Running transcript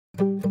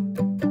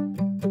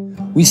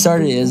We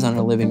started IS on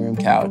a living room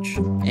couch,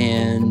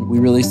 and we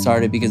really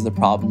started because of the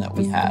problem that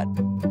we had,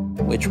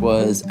 which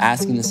was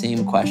asking the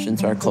same question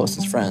to our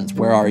closest friends.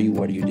 Where are you?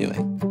 What are you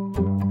doing?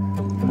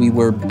 We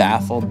were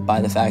baffled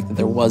by the fact that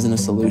there wasn't a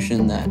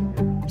solution that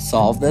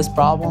solved this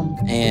problem,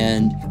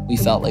 and we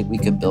felt like we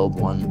could build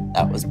one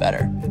that was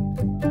better.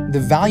 The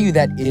value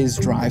that IS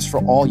drives for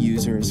all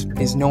users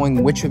is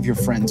knowing which of your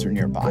friends are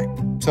nearby.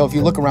 So if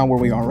you look around where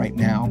we are right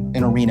now,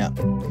 an arena,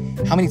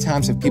 how many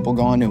times have people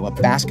gone to a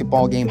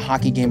basketball game,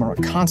 hockey game, or a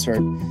concert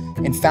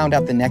and found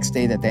out the next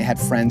day that they had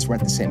friends who were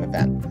at the same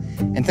event?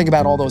 And think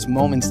about all those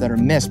moments that are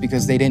missed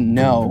because they didn't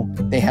know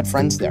they had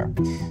friends there.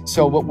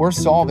 So what we're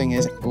solving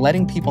is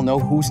letting people know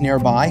who's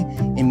nearby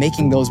and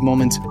making those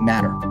moments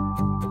matter.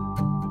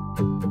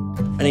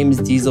 My name is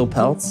Diesel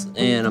Peltz,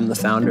 and I'm the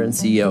founder and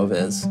CEO of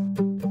IS.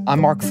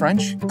 I'm Mark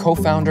French,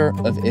 co-founder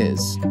of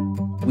IS.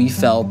 We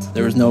felt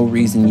there was no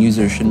reason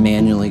users should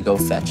manually go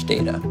fetch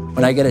data.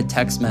 When I get a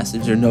text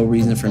message, there's no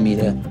reason for me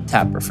to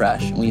tap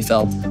refresh. And we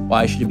felt,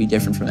 why should it be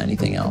different from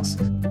anything else?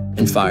 And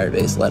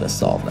Firebase let us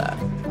solve that.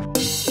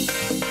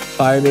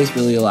 Firebase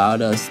really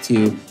allowed us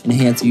to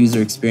enhance the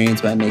user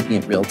experience by making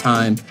it real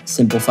time,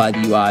 simplify the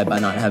UI by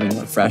not having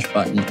a refresh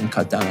button, and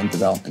cut down on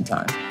development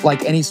time.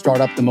 Like any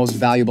startup, the most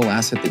valuable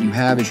asset that you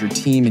have is your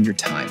team and your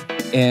time.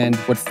 And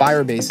what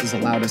Firebase has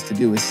allowed us to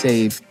do is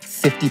save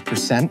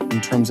 50%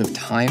 in terms of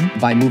time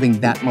by moving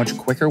that much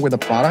quicker with a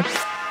product.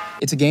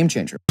 It's a game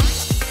changer.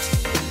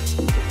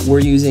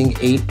 We're using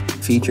 8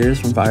 features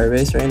from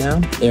Firebase right now.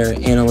 They're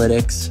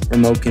analytics,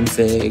 remote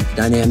config,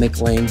 dynamic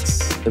links,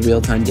 the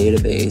real-time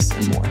database,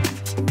 and more.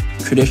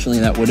 Traditionally,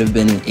 that would have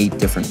been in 8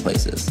 different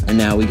places. And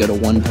now we go to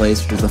one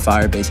place, which is the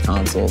Firebase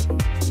console.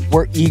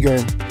 We're eager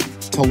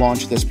to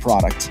launch this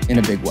product in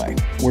a big way.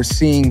 We're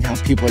seeing how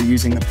people are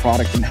using the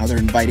product and how they're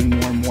inviting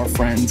more and more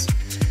friends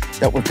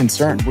that we're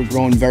concerned. We're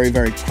growing very,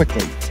 very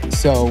quickly.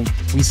 So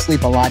we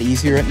sleep a lot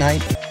easier at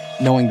night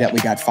knowing that we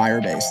got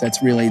Firebase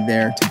that's really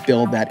there to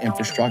build that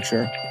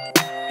infrastructure.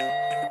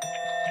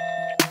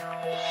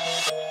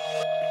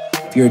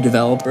 If you're a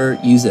developer,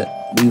 use it.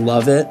 We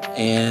love it,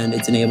 and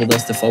it's enabled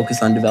us to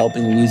focus on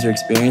developing the user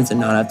experience and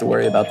not have to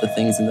worry about the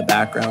things in the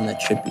background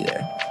that should be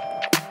there.